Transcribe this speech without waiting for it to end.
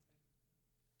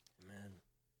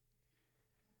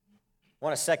I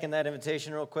want to second that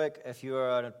invitation real quick. If you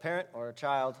are a parent or a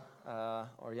child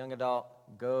or a young adult,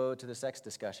 go to the sex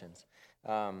discussions.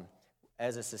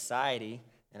 As a society,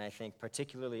 and I think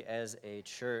particularly as a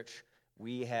church,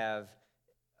 we have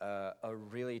a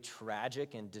really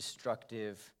tragic and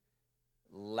destructive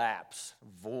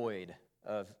void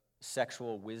of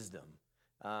sexual wisdom.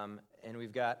 And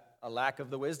we've got a lack of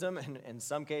the wisdom, and in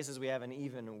some cases we have an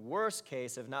even worse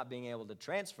case of not being able to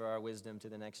transfer our wisdom to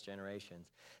the next generations.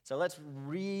 So let's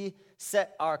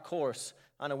reset our course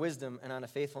on a wisdom and on a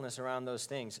faithfulness around those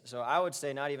things. So I would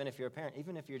say not even if you're a parent,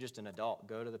 even if you're just an adult,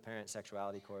 go to the parent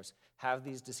sexuality course, have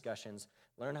these discussions,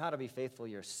 learn how to be faithful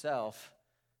yourself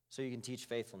so you can teach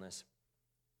faithfulness.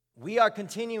 We are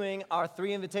continuing our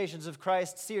 3 Invitations of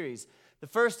Christ series. The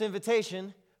first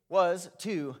invitation was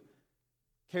to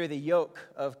carry the yoke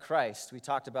of Christ. We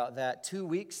talked about that 2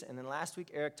 weeks, and then last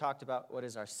week Eric talked about what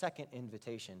is our second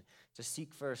invitation, to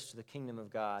seek first the kingdom of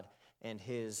God and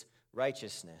his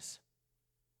righteousness.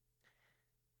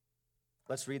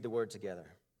 Let's read the word together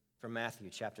from Matthew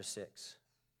chapter 6,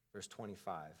 verse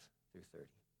 25 through 30.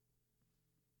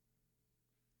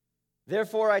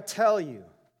 Therefore I tell you,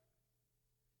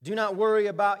 do not worry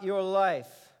about your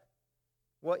life,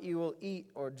 what you will eat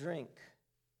or drink,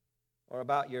 or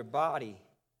about your body,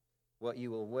 what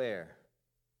you will wear.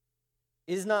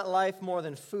 Is not life more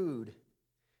than food,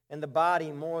 and the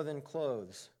body more than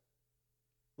clothes?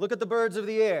 Look at the birds of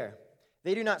the air.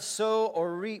 They do not sow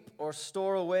or reap or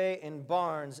store away in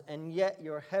barns, and yet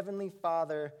your heavenly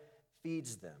Father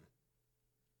feeds them.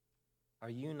 Are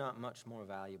you not much more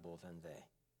valuable than they?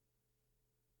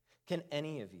 Can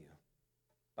any of you,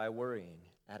 by worrying,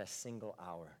 add a single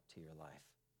hour to your life?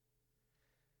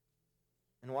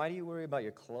 And why do you worry about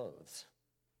your clothes?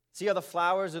 See how the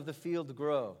flowers of the field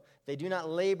grow. They do not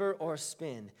labor or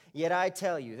spin. Yet I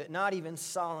tell you that not even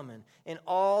Solomon in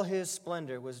all his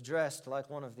splendor was dressed like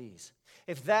one of these.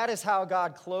 If that is how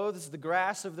God clothes the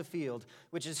grass of the field,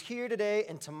 which is here today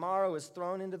and tomorrow is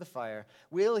thrown into the fire,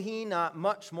 will he not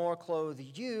much more clothe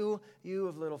you, you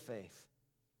of little faith?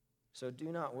 So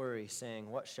do not worry, saying,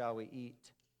 what shall we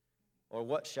eat? Or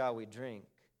what shall we drink?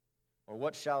 Or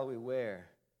what shall we wear?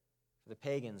 For the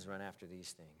pagans run after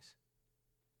these things.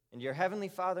 And your heavenly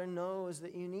Father knows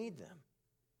that you need them.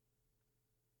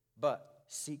 But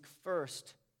seek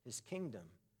first his kingdom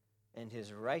and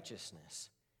his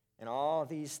righteousness, and all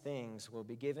these things will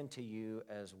be given to you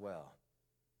as well.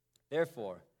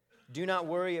 Therefore, do not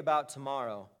worry about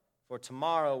tomorrow, for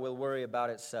tomorrow will worry about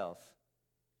itself.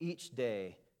 Each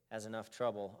day has enough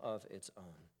trouble of its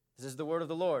own. This is the word of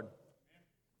the Lord.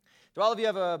 Do all of you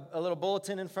have a little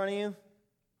bulletin in front of you?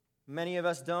 Many of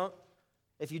us don't.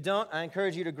 If you don't, I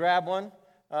encourage you to grab one.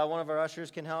 One of our ushers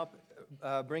can help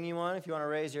bring you one. If you want to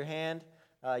raise your hand,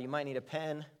 you might need a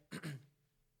pen.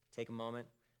 Take a moment.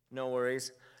 No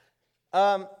worries.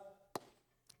 As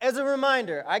a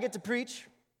reminder, I get to preach.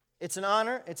 It's an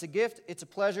honor. It's a gift. It's a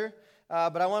pleasure.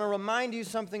 But I want to remind you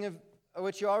something of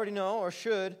which you already know or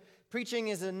should. Preaching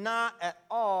is not at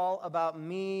all about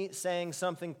me saying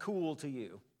something cool to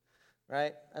you,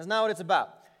 right? That's not what it's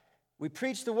about. We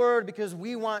preach the word because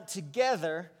we want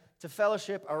together to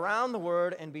fellowship around the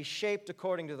word and be shaped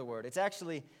according to the word. It's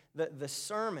actually, the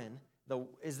sermon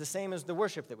is the same as the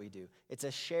worship that we do. It's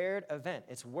a shared event.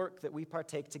 It's work that we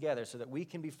partake together so that we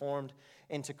can be formed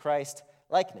into Christ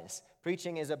likeness.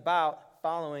 Preaching is about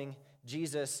following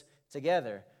Jesus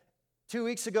together. 2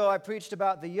 weeks ago, I preached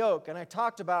about the yoke, and I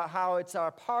talked about how it's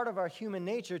part of our human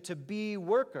nature to be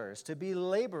workers, to be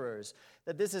laborers,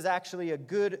 that this is actually a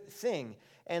good thing.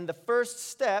 And the first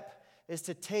step is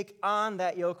to take on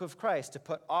that yoke of Christ, to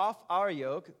put off our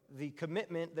yoke, the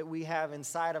commitment that we have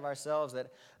inside of ourselves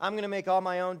that I'm going to make all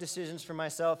my own decisions for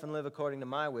myself and live according to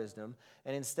my wisdom,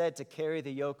 and instead to carry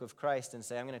the yoke of Christ and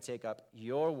say, I'm going to take up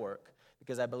your work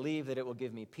because I believe that it will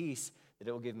give me peace, that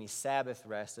it will give me Sabbath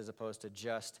rest as opposed to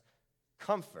just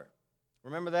comfort.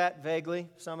 Remember that vaguely,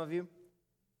 some of you?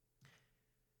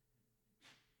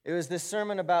 It was this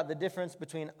sermon about the difference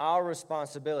between our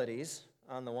responsibilities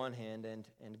on the one hand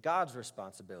and God's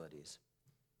responsibilities.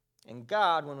 And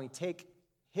God, when we take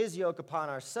his yoke upon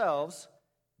ourselves,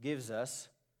 gives us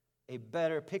a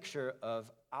better picture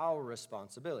of our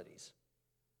responsibilities.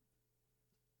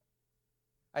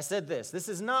 I said this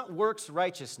is not works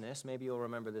righteousness. Maybe you'll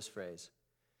remember this phrase.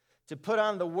 To put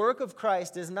on the work of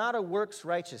Christ is not a works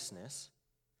righteousness.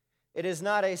 It is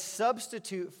not a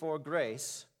substitute for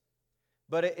grace,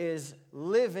 but it is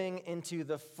living into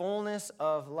the fullness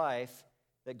of life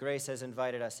that grace has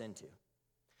invited us into.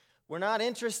 We're not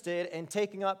interested in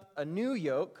taking up a new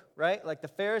yoke, right? Like the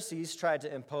Pharisees tried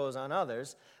to impose on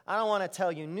others. I don't want to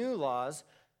tell you new laws.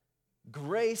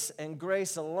 Grace and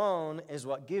grace alone is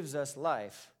what gives us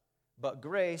life, but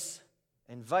grace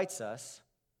invites us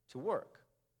to work.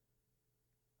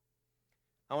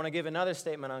 I want to give another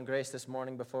statement on grace this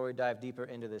morning before we dive deeper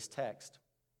into this text.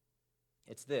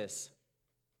 It's this: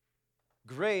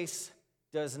 grace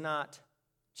does not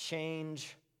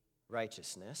change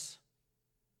righteousness,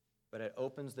 but it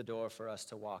opens the door for us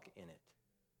to walk in it.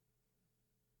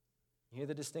 You hear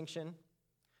the distinction?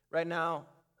 Right now,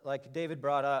 like David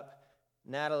brought up,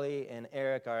 Natalie and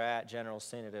Eric are at General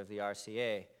Synod of the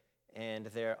RCA, and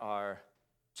there are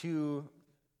two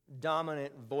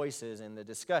dominant voices in the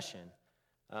discussion.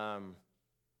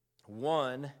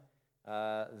 One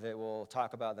that will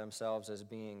talk about themselves as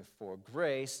being for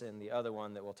grace, and the other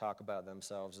one that will talk about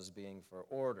themselves as being for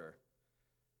order.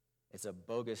 It's a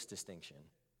bogus distinction.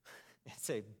 It's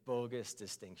a bogus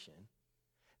distinction.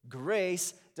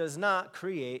 Grace does not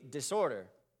create disorder.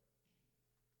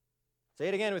 Say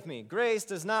it again with me. Grace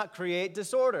does not create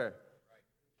disorder.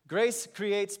 Grace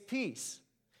creates peace.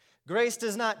 Grace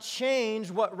does not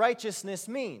change what righteousness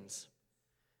means.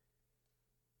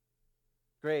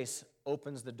 Grace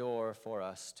opens the door for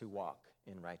us to walk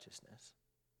in righteousness.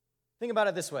 Think about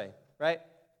it this way, right?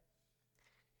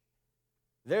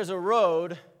 There's a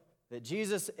road that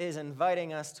Jesus is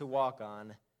inviting us to walk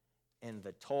on, and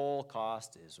the toll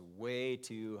cost is way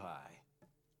too high.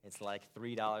 It's like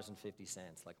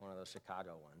 $3.50, like one of those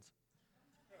Chicago ones.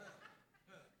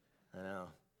 I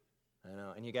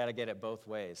know. And you got to get it both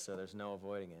ways, so there's no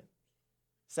avoiding it.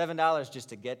 $7 just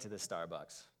to get to the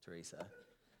Starbucks, Teresa.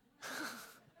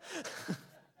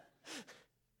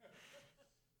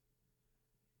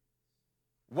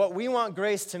 What we want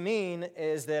grace to mean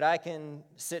is that I can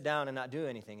sit down and not do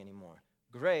anything anymore.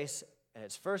 Grace, at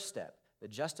its first step, the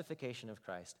justification of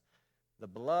Christ, the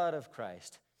blood of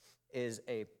Christ, is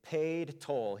a paid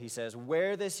toll. He says,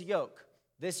 wear this yoke.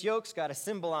 This yoke's got a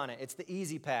symbol on it. It's the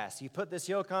easy pass. You put this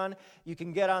yoke on, you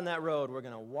can get on that road. We're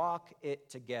going to walk it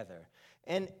together.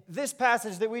 And this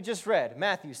passage that we just read,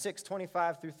 Matthew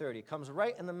 6:25-30, comes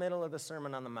right in the middle of the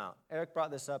Sermon on the Mount. Eric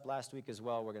brought this up last week as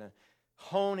well. We're going to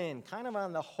hone in kind of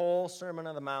on the whole Sermon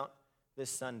on the Mount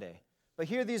this Sunday. But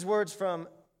hear these words from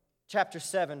chapter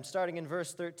 7, starting in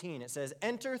verse 13. It says,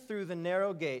 enter through the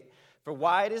narrow gate, for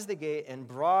wide is the gate and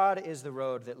broad is the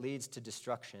road that leads to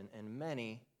destruction, and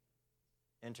many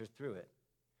enter through it.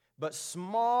 But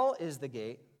small is the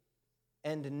gate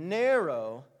and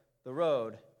narrow the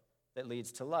road that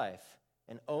leads to life,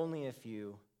 and only a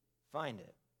few find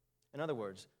it. In other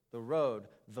words, the road,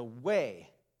 the way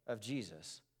of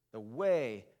Jesus,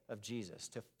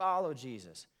 to follow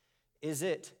Jesus, is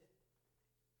it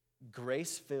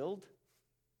grace-filled?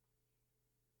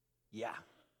 Yeah.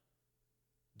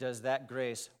 Does that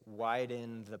grace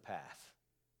widen the path?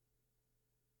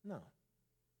 No.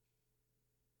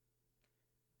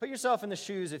 Put yourself in the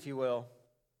shoes, if you will,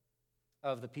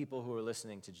 of the people who are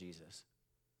listening to Jesus.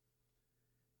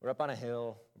 We're up on a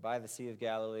hill by the Sea of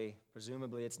Galilee.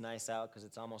 Presumably it's nice out because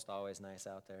it's almost always nice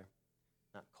out there.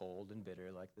 Not cold and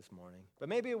bitter like this morning. But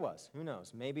maybe it was. Who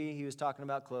knows? Maybe he was talking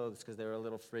about clothes because they were a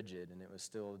little frigid and it was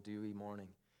still a dewy morning.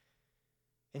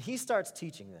 And he starts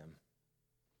teaching them.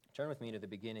 Turn with me to the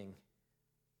beginning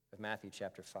of Matthew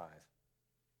chapter 5.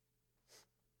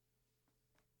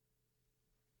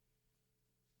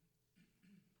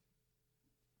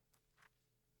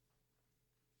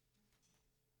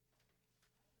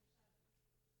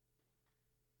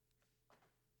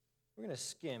 We're going to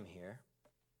skim here.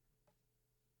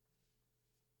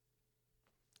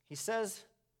 He says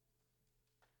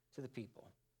to the people,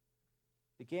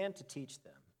 began to teach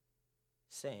them,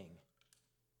 saying,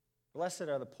 blessed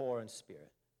are the poor in spirit.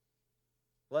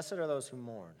 Blessed are those who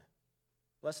mourn.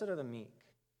 Blessed are the meek.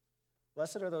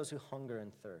 Blessed are those who hunger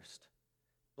and thirst.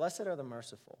 Blessed are the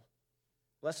merciful.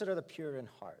 Blessed are the pure in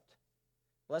heart.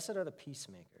 Blessed are the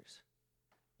peacemakers.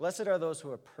 Blessed are those who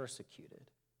are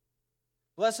persecuted.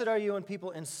 Blessed are you when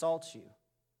people insult you.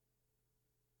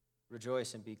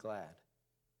 Rejoice and be glad.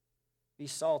 Be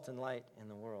salt and light in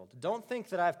the world. Don't think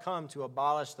that I've come to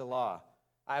abolish the law.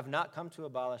 I have not come to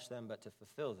abolish them, but to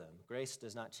fulfill them. Grace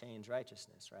does not change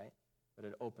righteousness, right? But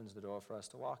it opens the door for us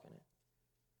to walk in it.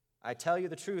 I tell you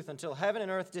the truth, until heaven and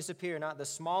earth disappear, not the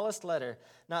smallest letter,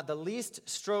 not the least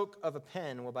stroke of a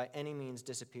pen will by any means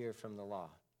disappear from the law.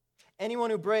 Anyone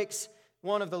who breaks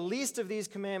one of the least of these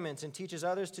commandments and teaches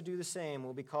others to do the same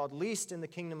will be called least in the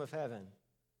kingdom of heaven.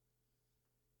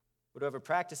 But whoever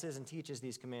practices and teaches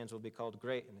these commands will be called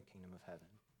great in the kingdom of heaven.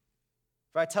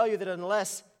 For I tell you that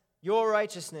unless your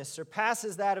righteousness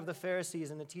surpasses that of the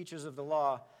Pharisees and the teachers of the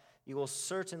law, you will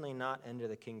certainly not enter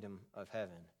the kingdom of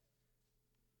heaven.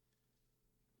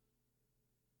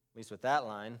 at least with that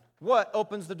line, what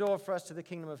opens the door for us to the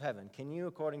kingdom of heaven? Can you,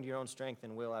 according to your own strength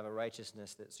and will, have a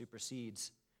righteousness that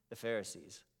supersedes the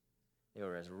Pharisees? They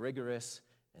were as rigorous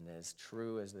and as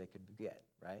true as they could get,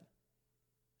 right?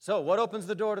 So, what opens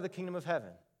the door to the kingdom of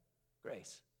heaven?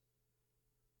 Grace.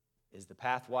 Is the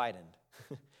path widened?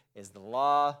 Is the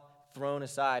law thrown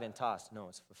aside and tossed? No,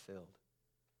 it's fulfilled.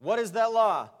 What is that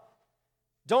law?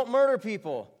 Don't murder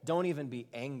people. Don't even be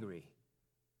angry.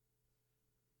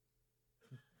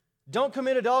 Don't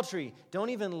commit adultery. Don't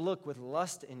even look with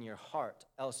lust in your heart,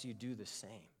 else you do the same.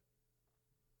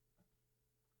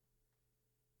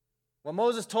 What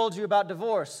Moses told you about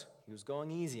divorce, he was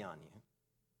going easy on you.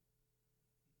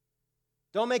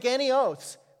 Don't make any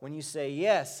oaths. When you say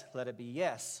yes, let it be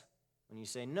yes. When you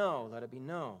say no, let it be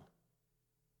no.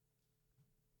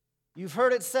 You've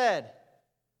heard it said,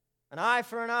 an eye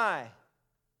for an eye.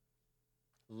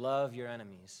 Love your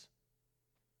enemies.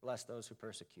 Bless those who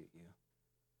persecute you.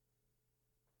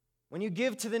 When you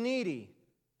give to the needy,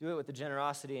 do it with the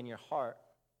generosity in your heart.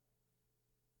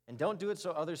 And don't do it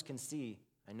so others can see.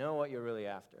 I know what you're really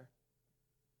after.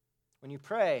 When you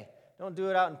pray, don't do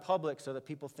it out in public so that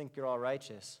people think you're all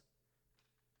righteous.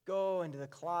 Go into the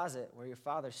closet where your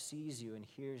Father sees you and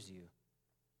hears you.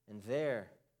 And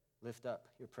there, lift up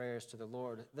your prayers to the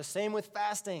Lord. The same with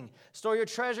fasting. Store your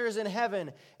treasures in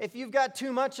heaven. If you've got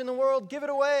too much in the world, give it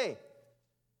away.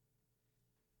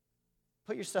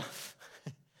 Put yourself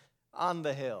on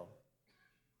the hill.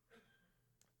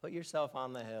 Put yourself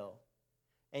on the hill.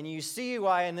 And you see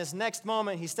why in this next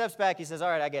moment he steps back, he says, all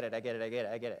right, I get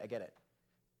it.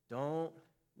 Don't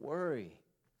worry.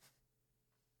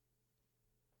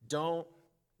 Don't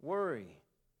worry.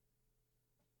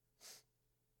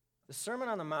 The Sermon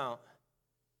on the Mount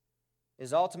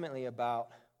is ultimately about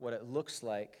what it looks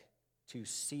like to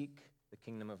seek the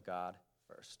kingdom of God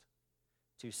first,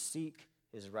 to seek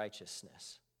his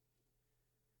righteousness.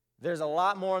 There's a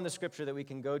lot more in the scripture that we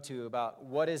can go to about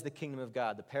what is the kingdom of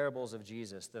God, the parables of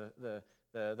Jesus, the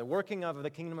working of the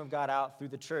kingdom of God out through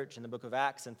the church in the book of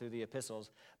Acts and through the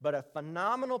epistles. But a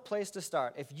phenomenal place to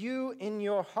start, if you in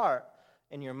your heart,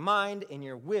 in your mind, in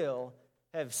your will,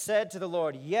 have said to the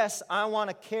Lord, yes, I want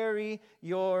to carry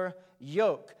your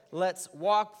yoke. Let's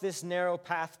walk this narrow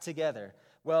path together.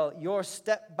 Well, your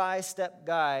step-by-step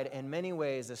guide, in many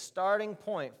ways, a starting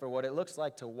point for what it looks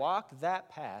like to walk that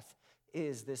path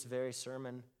is this very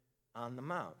Sermon on the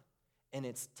Mount. And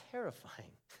it's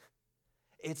terrifying.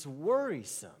 It's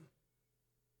worrisome.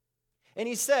 And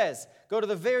he says, go to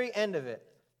the very end of it.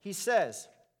 He says,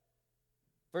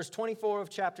 verse 24 of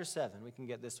chapter 7. We can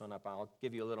get this one up. I'll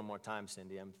give you a little more time,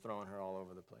 Cindy. I'm throwing her all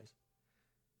over the place.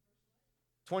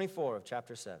 24 of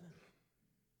chapter 7.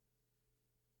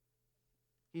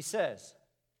 He says,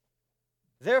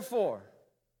 therefore,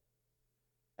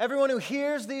 everyone who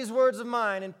hears these words of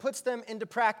mine and puts them into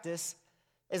practice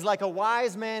is like a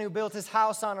wise man who built his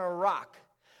house on a rock.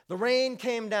 The rain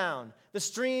came down, the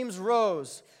streams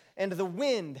rose, and the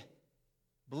wind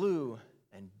blew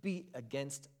and beat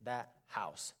against that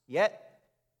house. Yet,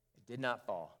 it did not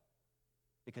fall,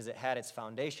 because it had its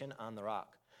foundation on the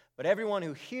rock. But everyone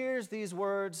who hears these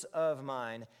words of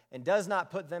mine and does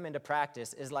not put them into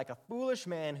practice is like a foolish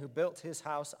man who built his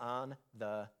house on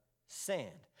the sand.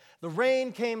 The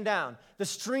rain came down, the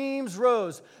streams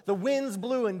rose, the winds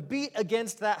blew and beat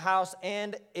against that house,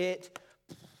 and it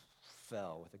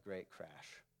fell with a great crash.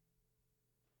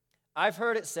 I've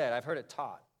heard it said, I've heard it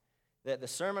taught, that the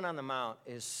Sermon on the Mount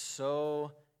is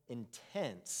so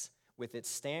intense with its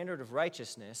standard of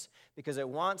righteousness because it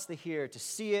wants the hearer to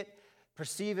see it,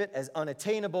 perceive it as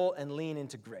unattainable, and lean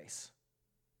into grace.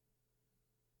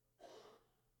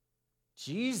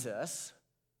 Jesus,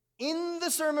 in the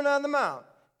Sermon on the Mount,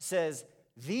 says,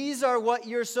 these are what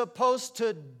you're supposed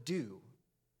to do.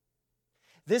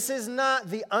 This is not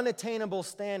the unattainable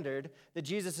standard that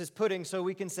Jesus is putting so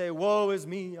we can say, woe is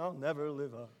me, I'll never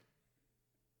live up.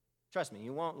 Trust me,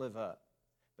 you won't live up.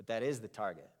 But that is the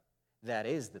target. That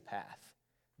is the path.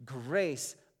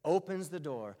 Grace opens the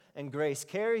door, and grace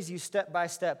carries you step by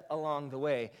step along the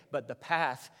way. But the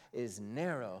path is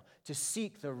narrow. To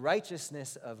seek the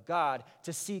righteousness of God,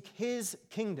 to seek his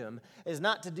kingdom, is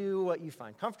not to do what you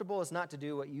find comfortable. It's not to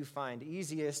do what you find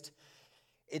easiest.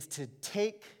 It's to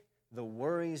take the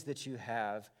worries that you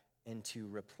have and to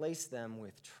replace them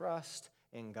with trust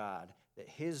in God, that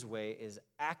his way is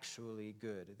actually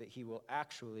good, that he will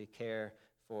actually care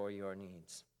for your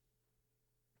needs.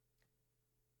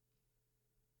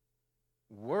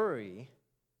 Worry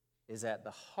is at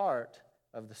the heart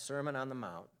of the Sermon on the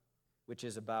Mount, which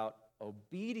is about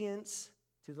obedience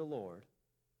to the Lord,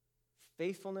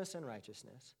 faithfulness and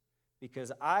righteousness,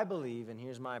 because I believe, and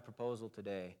here's my proposal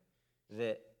today,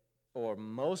 that or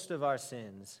most of our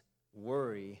sins,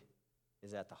 worry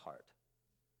is at the heart.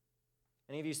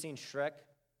 Any of you seen Shrek?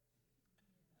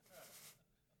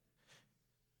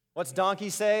 What's Donkey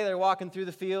say? They're walking through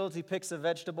the fields. He picks a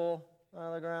vegetable out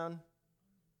of the ground.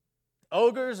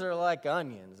 Ogres are like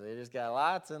onions. They just got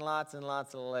lots and lots and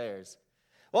lots of layers.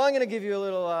 Well, I'm going to give you a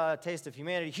little taste of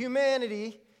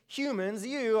humanity. Humans,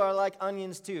 you are like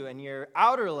onions too. And your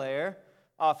outer layer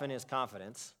often is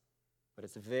confidence. But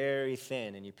it's very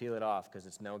thin, and you peel it off because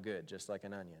it's no good, just like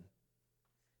an onion.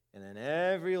 And then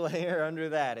every layer under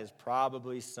that is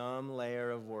probably some layer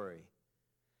of worry.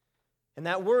 And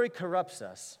that worry corrupts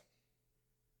us.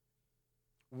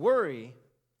 Worry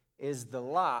is the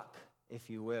lock, if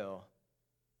you will,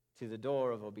 to the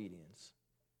door of obedience.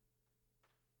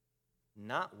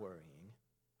 Not worrying,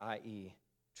 i.e.,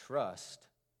 trust,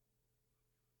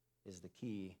 is the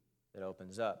key that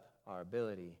opens up our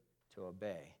ability to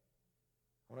obey.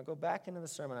 I want to go back into the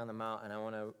Sermon on the Mount, and I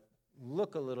want to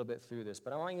look a little bit through this,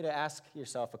 but I want you to ask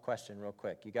yourself a question real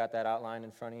quick. You got that outline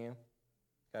in front of you?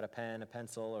 Got a pen, a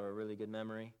pencil, or a really good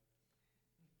memory?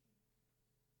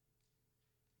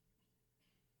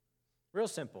 Real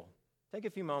simple. Take a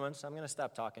few moments. I'm going to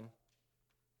stop talking.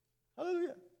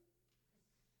 Hallelujah.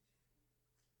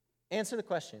 Answer the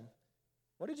question,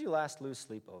 what did you last lose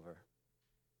sleep over?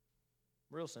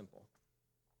 Real simple.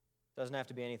 Doesn't have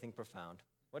to be anything profound.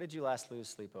 What did you last lose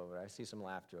sleep over? I see some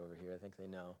laughter over here. I think they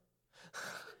know.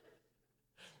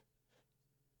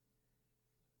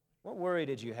 What worry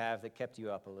did you have that kept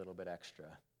you up a little bit extra?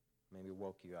 Maybe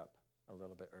woke you up a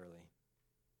little bit early?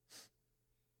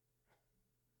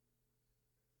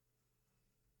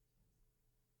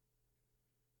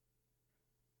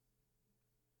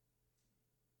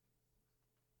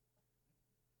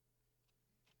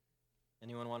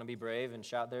 Anyone want to be brave and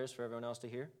shout theirs for everyone else to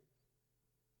hear?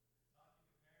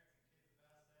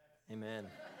 Amen.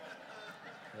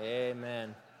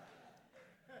 Amen.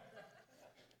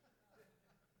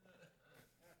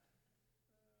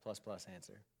 Plus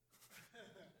answer.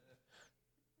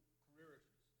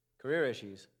 Career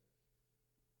issues.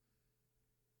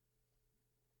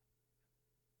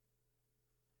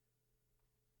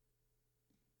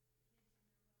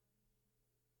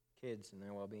 Kids and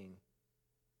their well-being.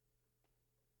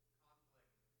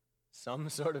 Some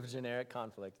sort of generic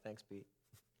conflict. Thanks, Pete.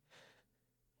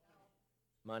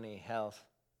 Money, health.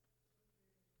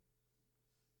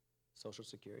 Social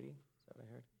Security. Is that what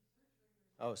I heard?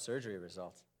 Oh, surgery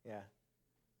results. Yeah.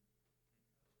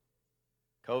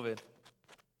 COVID.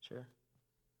 Sure.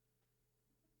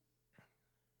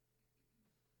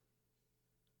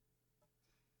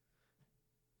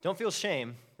 Don't feel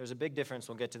shame. There's a big difference,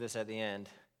 we'll get to this at the end,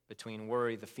 between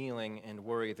worry the feeling and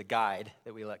worry the guide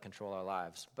that we let control our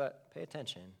lives. But pay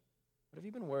attention. What have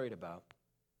you been worried about?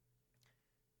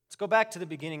 Let's go back to the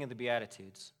beginning of the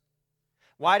Beatitudes.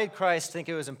 Why did Christ think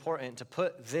it was important to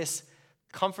put this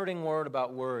comforting word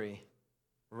about worry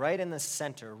right in the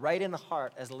center, right in the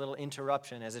heart, as a little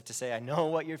interruption, as if to say, I know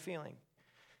what you're feeling?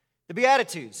 The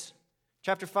Beatitudes,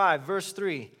 chapter 5, verse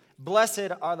 3,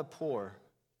 blessed are the poor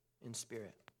in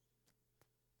spirit.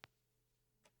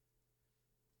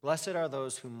 Blessed are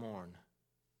those who mourn.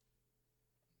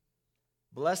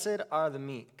 Blessed are the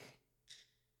meek.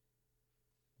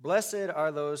 Blessed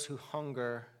are those who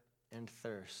hunger and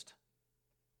thirst.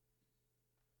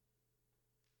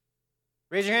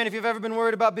 Raise your hand if you've ever been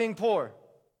worried about being poor,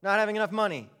 not having enough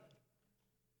money.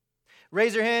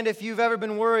 Raise your hand if you've ever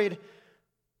been worried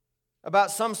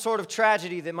about some sort of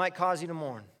tragedy that might cause you to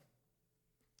mourn.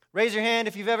 Raise your hand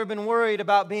if you've ever been worried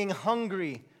about being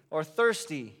hungry or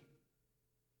thirsty.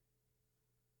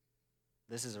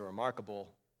 This is a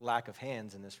remarkable lack of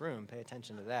hands in this room. Pay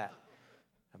attention to that,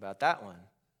 about that one.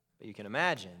 But you can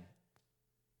imagine.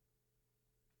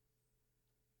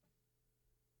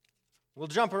 We'll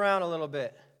jump around a little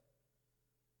bit.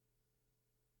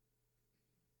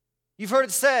 You've heard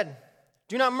it said,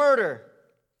 do not murder,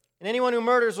 and anyone who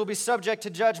murders will be subject to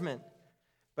judgment.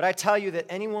 But I tell you that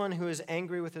anyone who is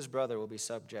angry with his brother will be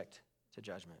subject to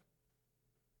judgment.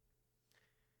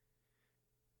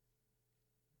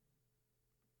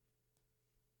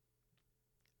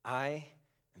 I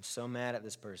am so mad at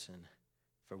this person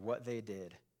for what they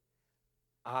did.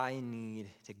 I need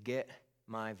to get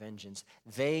my vengeance.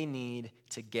 They need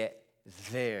to get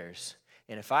theirs.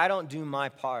 And if I don't do my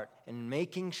part in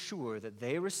making sure that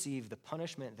they receive the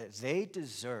punishment that they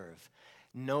deserve,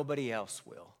 nobody else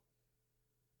will.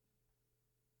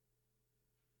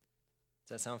 Does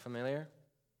that sound familiar?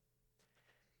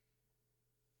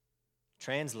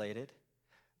 Translated,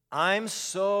 I'm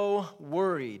so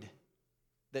worried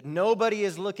that nobody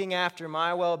is looking after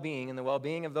my well-being and the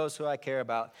well-being of those who I care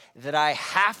about, that I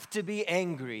have to be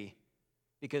angry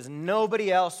because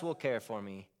nobody else will care for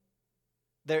me.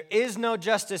 There is no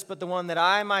justice but the one that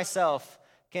I myself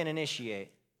can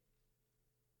initiate.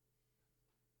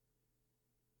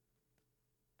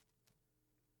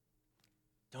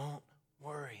 Don't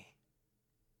worry.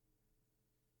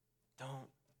 Don't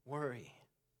worry.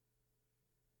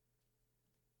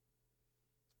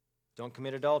 Don't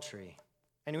commit adultery.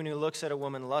 Anyone who looks at a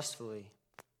woman lustfully.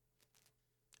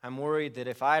 I'm worried that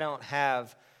if I don't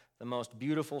have the most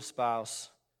beautiful spouse,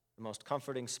 the most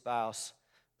comforting spouse,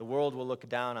 the world will look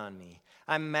down on me.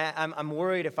 I'm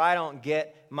worried if I don't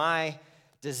get my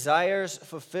desires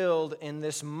fulfilled in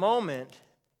this moment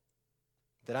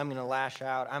that I'm going to lash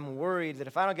out. I'm worried that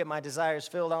if I don't get my desires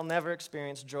filled, I'll never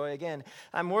experience joy again.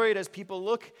 I'm worried as people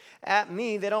look at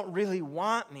me, they don't really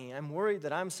want me. I'm worried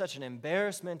that I'm such an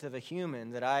embarrassment of a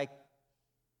human that I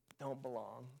don't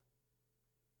belong.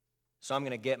 So I'm going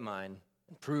to get mine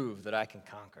and prove that I can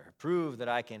conquer, prove that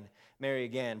I can marry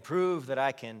again, prove that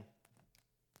I can.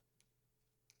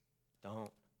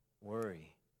 Don't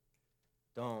worry.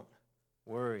 Don't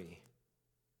worry.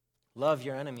 Love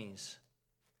your enemies.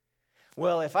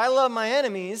 Well, if I love my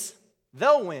enemies,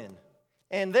 they'll win,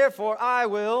 and therefore I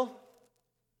will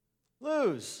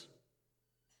lose.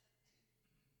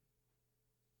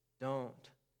 Don't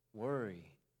worry.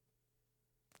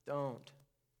 Don't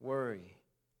worry.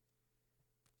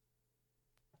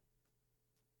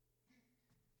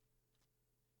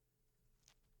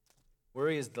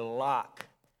 Worry is the lock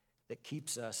that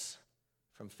keeps us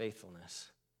from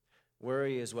faithfulness.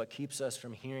 Worry is what keeps us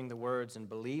from hearing the words and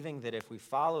believing that if we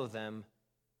follow them,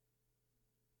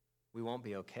 we won't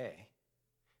be okay.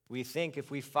 We think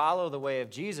if we follow the way of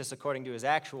Jesus according to his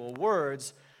actual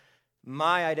words,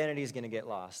 my identity is going to get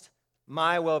lost.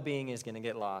 My well-being is going to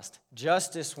get lost.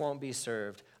 Justice won't be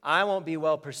served. I won't be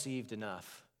well perceived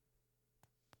enough.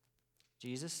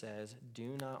 Jesus says,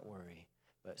 do not worry,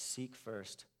 but seek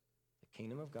first the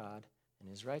kingdom of God and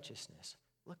his righteousness.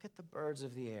 Look at the birds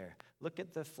of the air. Look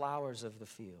at the flowers of the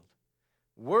field.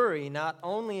 Worry not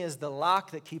only is the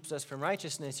lock that keeps us from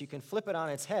righteousness, you can flip it on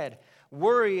its head.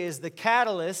 Worry is the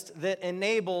catalyst that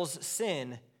enables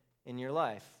sin in your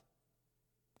life.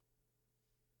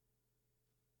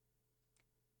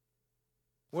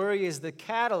 Worry is the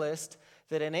catalyst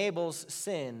that enables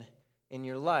sin in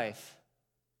your life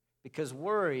because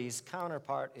worry's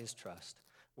counterpart is trust.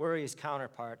 Worry's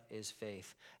counterpart is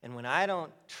faith. And when I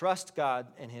don't trust God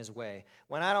and his way,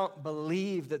 when I don't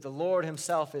believe that the Lord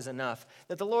himself is enough,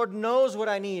 that the Lord knows what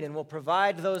I need and will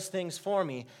provide those things for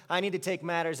me, I need to take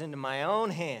matters into my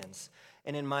own hands.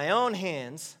 And in my own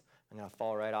hands, I'm going to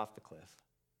fall right off the cliff.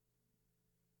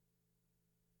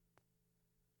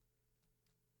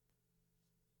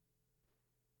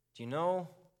 Do you know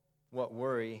what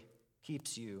worry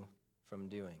keeps you from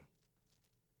doing?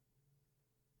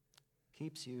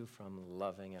 Keeps you from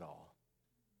loving at all.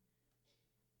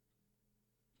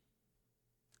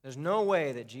 There's no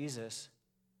way that Jesus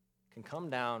can come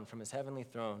down from his heavenly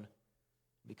throne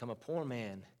and become a poor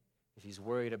man if he's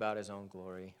worried about his own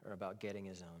glory or about getting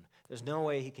his own. There's no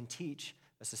way he can teach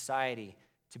a society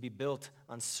to be built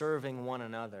on serving one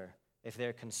another if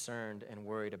they're concerned and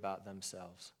worried about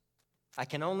themselves. I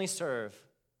can only serve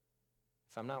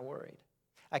if I'm not worried.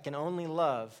 I can only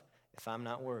love if I'm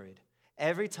not worried.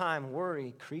 Every time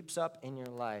worry creeps up in your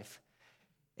life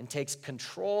and takes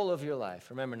control of your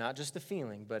life, remember, not just the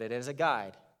feeling, but it is a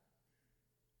guide,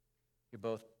 you're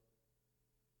both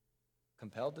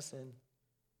compelled to sin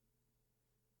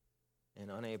and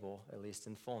unable, at least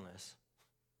in fullness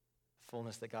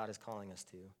that God is calling us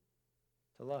to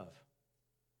love.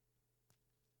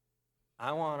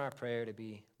 I want our prayer to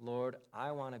be, Lord,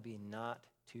 I want to be not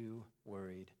too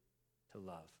worried to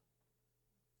love.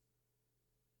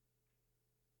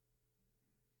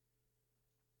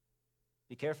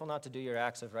 Be careful not to do your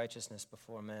acts of righteousness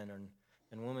before men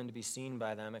and women to be seen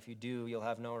by them. If you do, you'll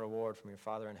have no reward from your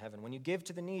Father in heaven. When you give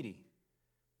to the needy,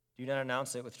 do not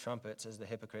announce it with trumpets as the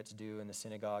hypocrites do in the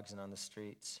synagogues and on the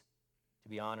streets, to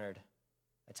be honored.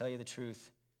 I tell you the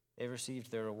truth, they've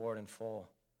received their reward in full.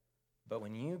 But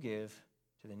when you give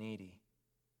to the needy,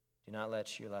 do not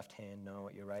let your left hand know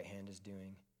what your right hand is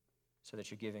doing, so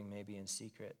that your giving may be in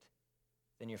secret.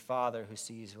 Then your Father who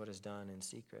sees what is done in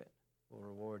secret will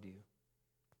reward you.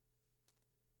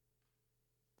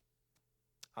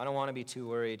 I don't want to be too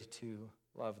worried to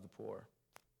love the poor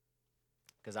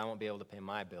because I won't be able to pay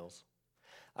my bills.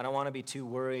 I don't want to be too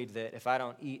worried that if I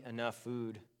don't eat enough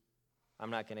food, I'm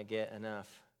not going to get enough.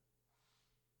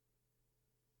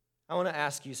 I want to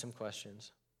ask you some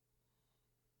questions.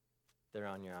 They're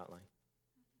on your outline.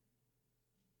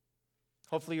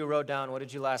 Hopefully you wrote down, what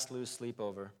did you last lose sleep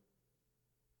over?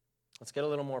 Let's get a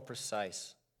little more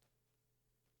precise.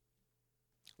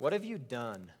 What have you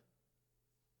done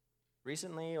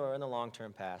recently or in the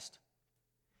long-term past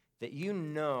that you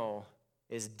know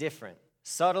is different,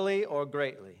 subtly or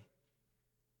greatly,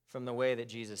 from the way that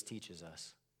Jesus teaches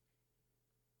us?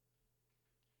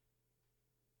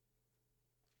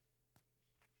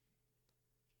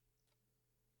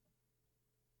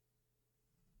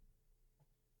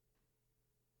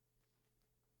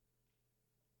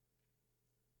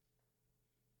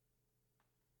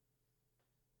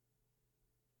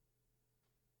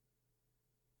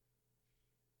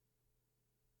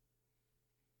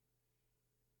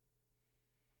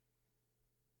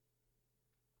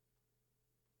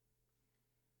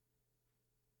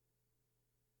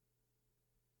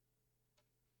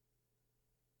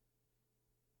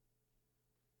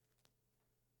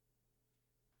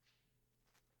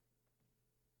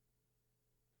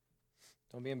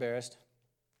 Don't be embarrassed.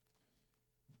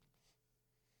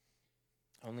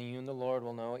 Only you and the Lord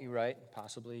will know what you write,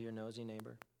 possibly your nosy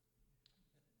neighbor.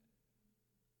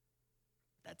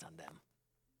 That's on them.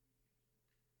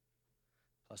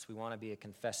 Plus, we want to be a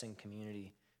confessing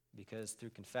community because through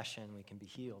confession we can be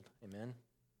healed. Amen?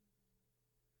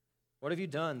 What have you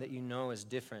done that you know is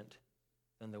different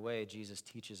than the way Jesus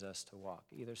teaches us to walk,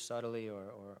 either subtly or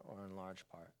in large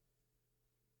part?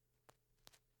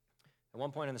 At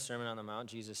one point in the Sermon on the Mount,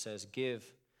 Jesus says,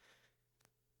 "Give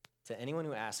to anyone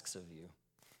who asks of you."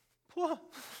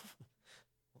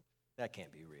 That can't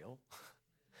be real.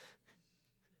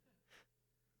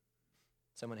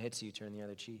 Someone hits you, turn the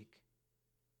other cheek.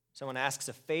 Someone asks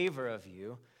a favor of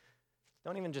you,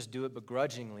 don't even just do it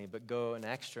begrudgingly, but go an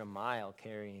extra mile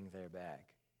carrying their bag.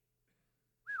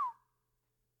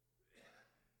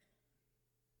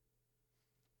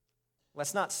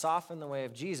 Let's not soften the way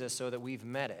of Jesus so that we've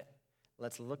met it.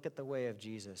 Let's look at the way of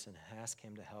Jesus and ask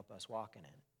him to help us walk in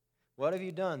it. What have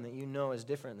you done that you know is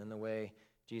different than the way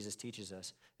Jesus teaches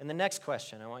us? And the next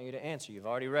question I want you to answer, you've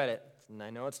already read it, and I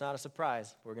know it's not a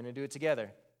surprise. We're going to do it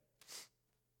together.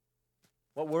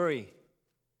 What worry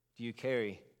do you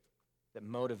carry that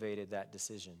motivated that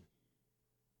decision?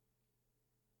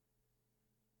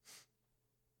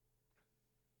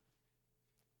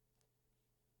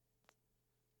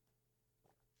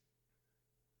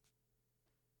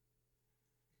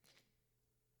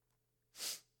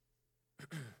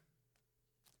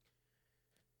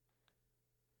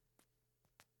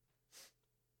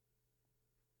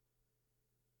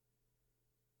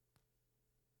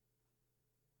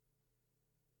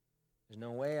 There's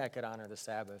no way I could honor the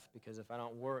Sabbath because if I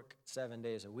don't work 7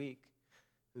 days a week,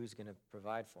 who's going to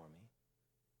provide for me?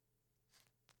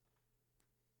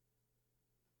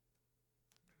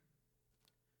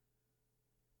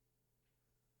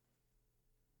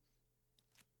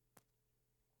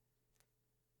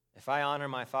 If I honor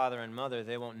my father and mother,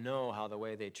 they won't know how the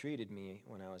way they treated me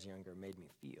when I was younger made me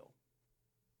feel.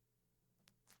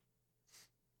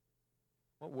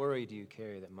 What worry do you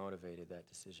carry that motivated that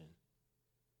decision?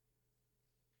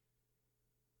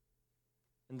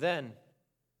 And then,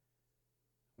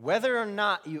 whether or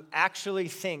not you actually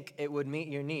think it would meet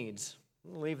your needs,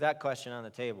 leave that question on the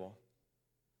table.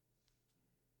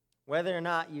 Whether or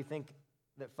not you think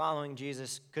that following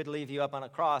Jesus could leave you up on a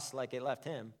cross like it left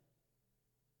him,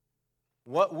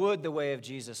 what would the way of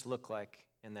Jesus look like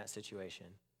in that situation?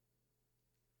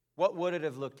 What would it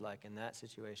have looked like in that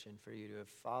situation for you to have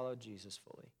followed Jesus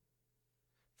fully?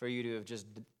 For you to have just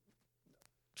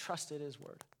trusted his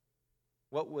word?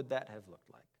 What would that have looked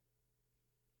like?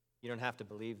 You don't have to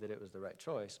believe that it was the right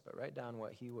choice, but write down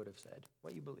what he would have said,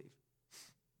 what you believe.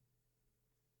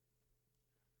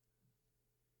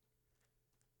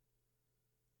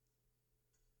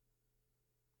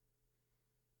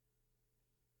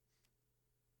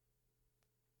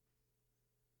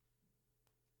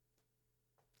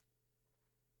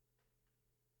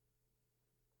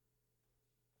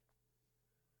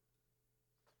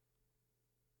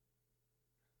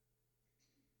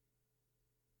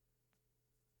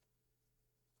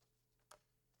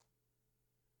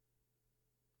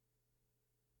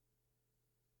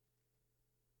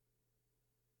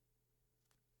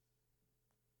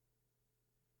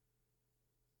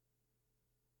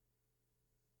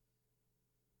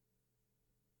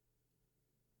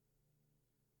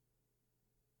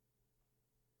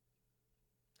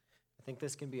 I think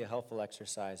this can be a helpful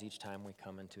exercise each time we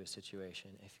come into a situation.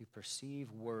 If you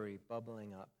perceive worry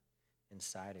bubbling up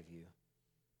inside of you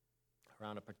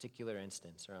around a particular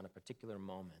instance, around a particular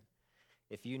moment,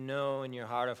 if you know in your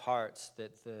heart of hearts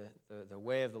that the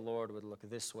way of the Lord would look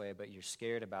this way, but you're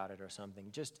scared about it or something,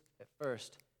 just at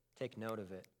first take note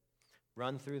of it.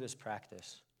 run through this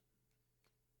practice.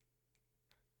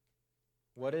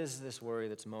 What is this worry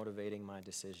that's motivating my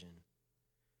decision?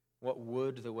 What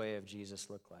would the way of Jesus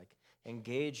look like?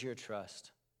 Engage your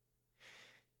trust.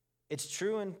 It's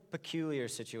true in peculiar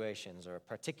situations or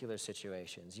particular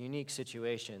situations, unique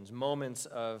situations, moments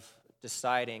of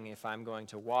deciding if I'm going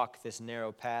to walk this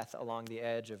narrow path along the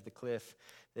edge of the cliff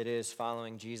that is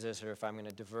following Jesus, or if I'm going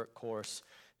to divert course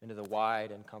into the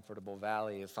wide and comfortable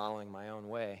valley of following my own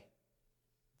way.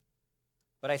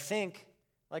 But I think,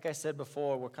 like I said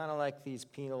before, we're kind of like these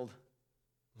peeled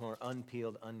or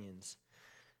unpeeled onions.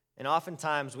 And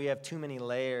oftentimes we have too many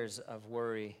layers of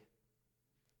worry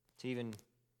to even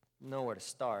know where to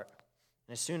start.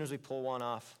 And as soon as we pull one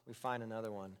off, we find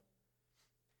another one.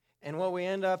 And what we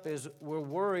end up is we're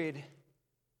worried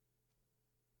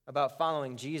about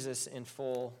following Jesus in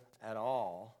full at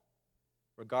all,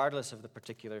 regardless of the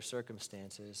particular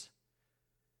circumstances,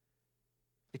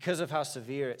 because of how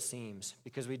severe it seems,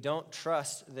 because we don't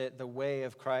trust that the way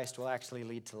of Christ will actually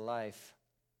lead to life.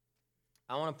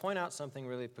 I want to point out something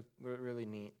really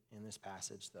neat in this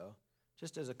passage, though,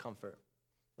 just as a comfort.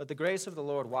 Let the grace of the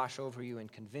Lord wash over you and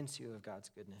convince you of God's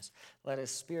goodness. Let His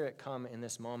Spirit come in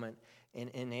this moment and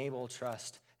enable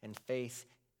trust and faith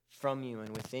from you and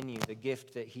within you, the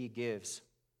gift that He gives.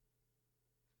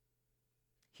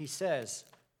 He says,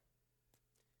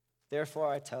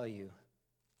 "Therefore I tell you,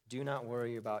 do not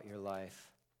worry about your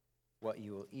life, what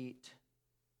you will eat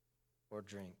or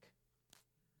drink."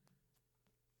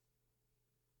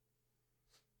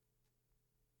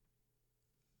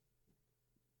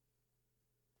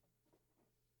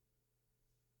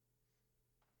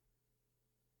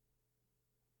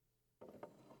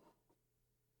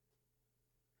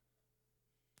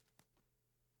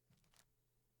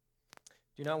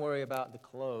 Do not worry about the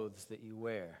clothes that you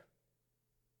wear.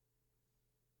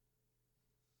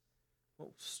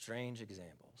 What strange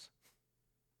examples.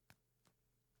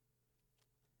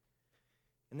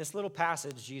 In this little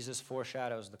passage, Jesus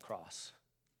foreshadows the cross.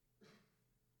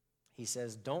 He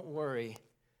says, don't worry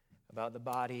about the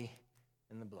body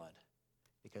and the blood,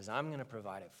 because I'm going to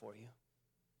provide it for you.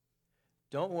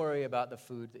 Don't worry about the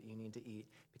food that you need to eat,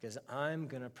 because I'm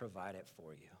going to provide it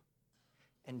for you.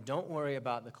 And don't worry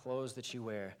about the clothes that you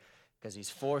wear, because He's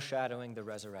foreshadowing the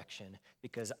resurrection,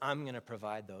 because I'm going to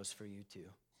provide those for you too.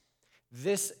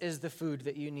 This is the food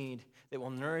that you need that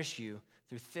will nourish you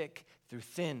through thick, through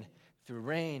thin, through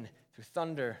rain, through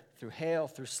thunder, through hail,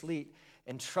 through sleet.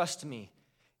 And trust me,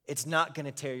 it's not going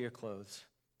to tear your clothes,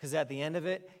 because at the end of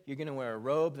it, you're going to wear a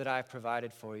robe that I've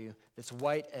provided for you that's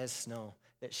white as snow,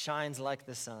 that shines like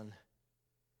the sun.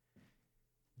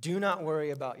 Do not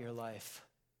worry about your life.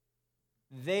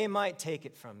 They might take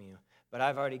it from you, but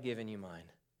I've already given you mine.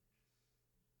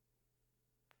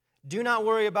 Do not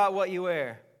worry about what you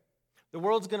wear. The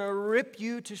world's going to rip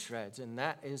you to shreds, and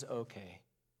that is okay,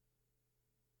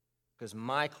 because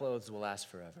my clothes will last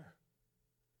forever.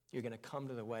 You're going to come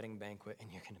to the wedding banquet, and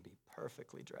you're going to be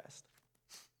perfectly dressed.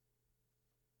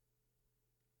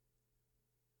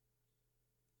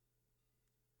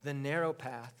 The narrow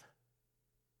path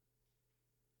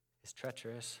is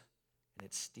treacherous, and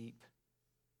it's steep.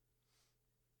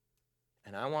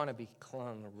 And I want to be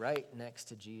clung right next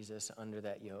to Jesus under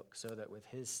that yoke, so that with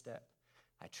His step,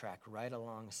 I track right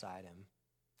alongside Him.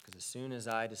 Because as soon as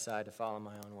I decide to follow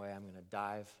my own way, I'm going to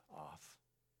dive off.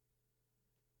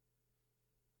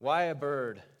 Why a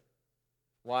bird?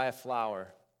 Why a flower?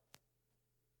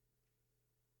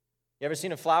 You ever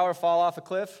seen a flower fall off a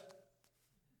cliff?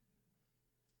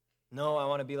 No, I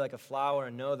want to be like a flower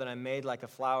and know that I'm made like a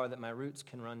flower, that my roots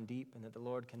can run deep and that the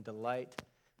Lord can delight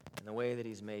in the way that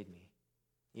He's made me,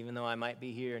 even though I might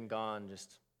be here and gone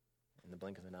just in the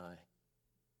blink of an eye.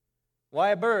 Why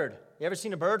a bird? You ever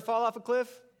seen a bird fall off a cliff?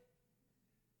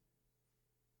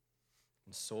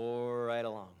 And soar right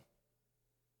along.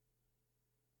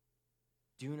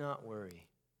 Do not worry,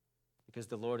 because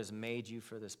the Lord has made you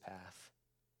for this path,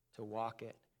 to walk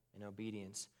it in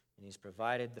obedience. And He's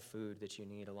provided the food that you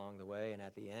need along the way. And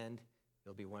at the end,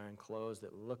 you'll be wearing clothes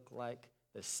that look like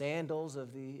the sandals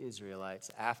of the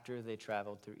Israelites after they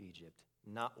traveled through Egypt.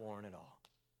 Not worn at all.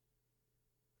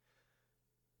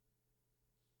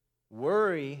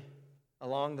 Worry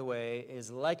along the way is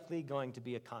likely going to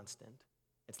be a constant.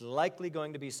 It's likely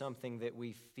going to be something that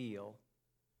we feel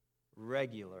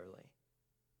regularly.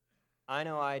 I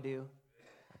know I do.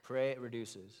 I pray it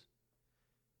reduces.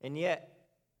 And yet,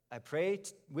 I pray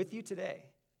with you today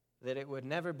that it would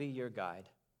never be your guide,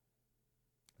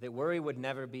 that worry would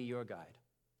never be your guide.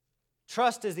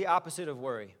 Trust is the opposite of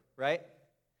worry, right?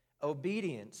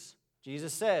 Obedience.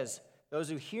 Jesus says, those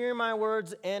who hear my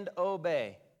words and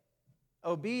obey.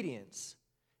 Obedience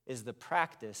is the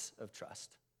practice of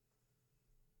trust.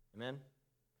 Amen?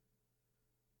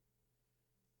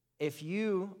 If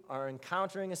you are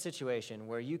encountering a situation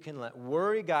where you can let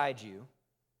worry guide you,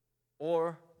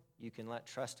 or you can let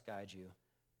trust guide you,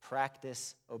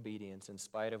 practice obedience in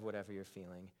spite of whatever you're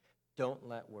feeling. Don't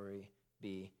let worry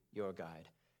be your guide.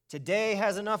 Today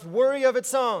has enough worry of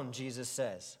its own, Jesus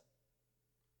says.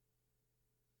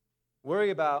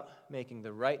 Worry about making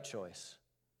the right choice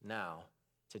now,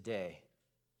 today.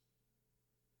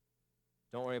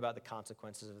 Don't worry about the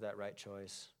consequences of that right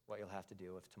choice, what you'll have to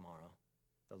deal with tomorrow.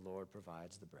 The Lord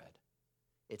provides the bread.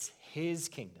 It's His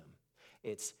kingdom.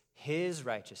 It's His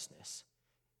righteousness.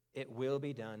 It will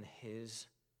be done His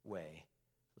way.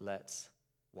 Let's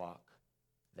walk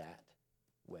that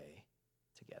way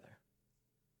together.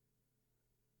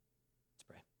 Let's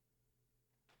pray.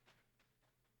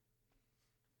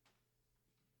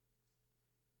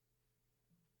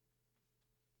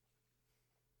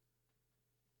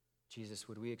 Jesus,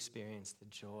 would we experience the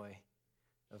joy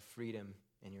of freedom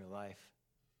in your life?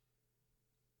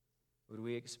 Would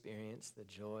we experience the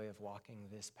joy of walking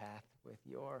this path with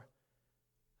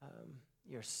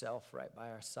yourself right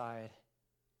by our side?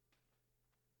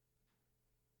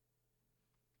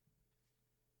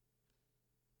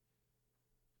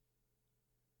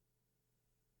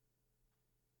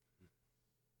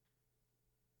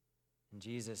 And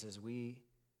Jesus, as we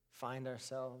find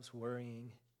ourselves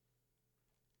worrying,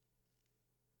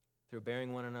 through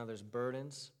bearing one another's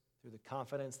burdens, through the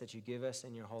confidence that you give us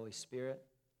in your Holy Spirit,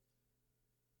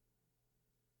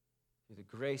 through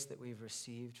the grace that we've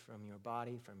received from your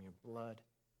body, from your blood,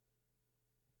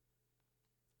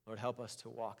 Lord, help us to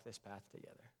walk this path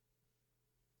together.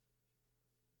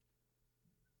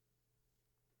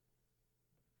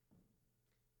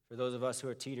 For those of us who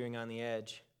are teetering on the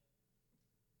edge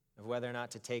of whether or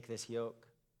not to take this yoke,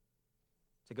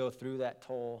 to go through that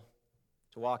toll,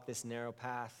 to walk this narrow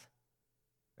path,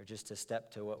 or just to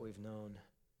step to what we've known,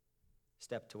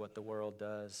 step to what the world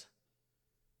does,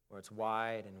 where it's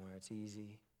wide and where it's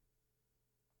easy.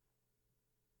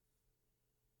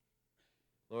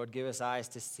 Lord, give us eyes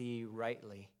to see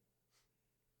rightly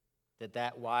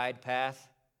that wide path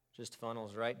just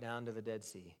funnels right down to the Dead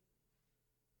Sea.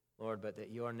 Lord, but that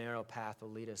your narrow path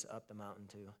will lead us up the mountain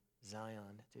to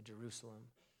Zion, to Jerusalem,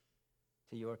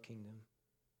 to your kingdom.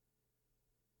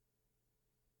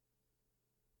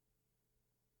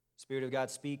 Spirit of God,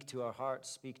 speak to our hearts,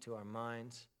 speak to our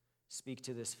minds, speak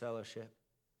to this fellowship.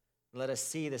 Let us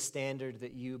see the standard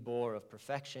that you bore of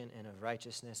perfection and of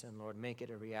righteousness, and Lord, make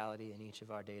it a reality in each of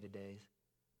our day-to-days.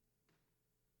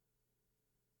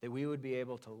 That we would be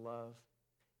able to love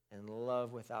and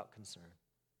love without concern.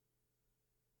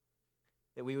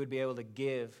 That we would be able to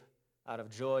give out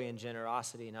of joy and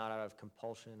generosity, not out of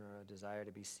compulsion or a desire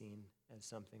to be seen as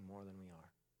something more than we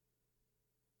are.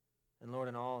 And Lord,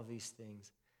 in all of these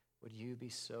things, would you be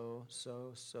so,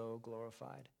 so, so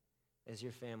glorified as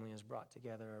your family is brought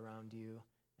together around you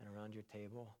and around your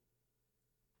table.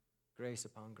 Grace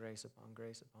upon grace upon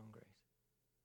grace upon grace.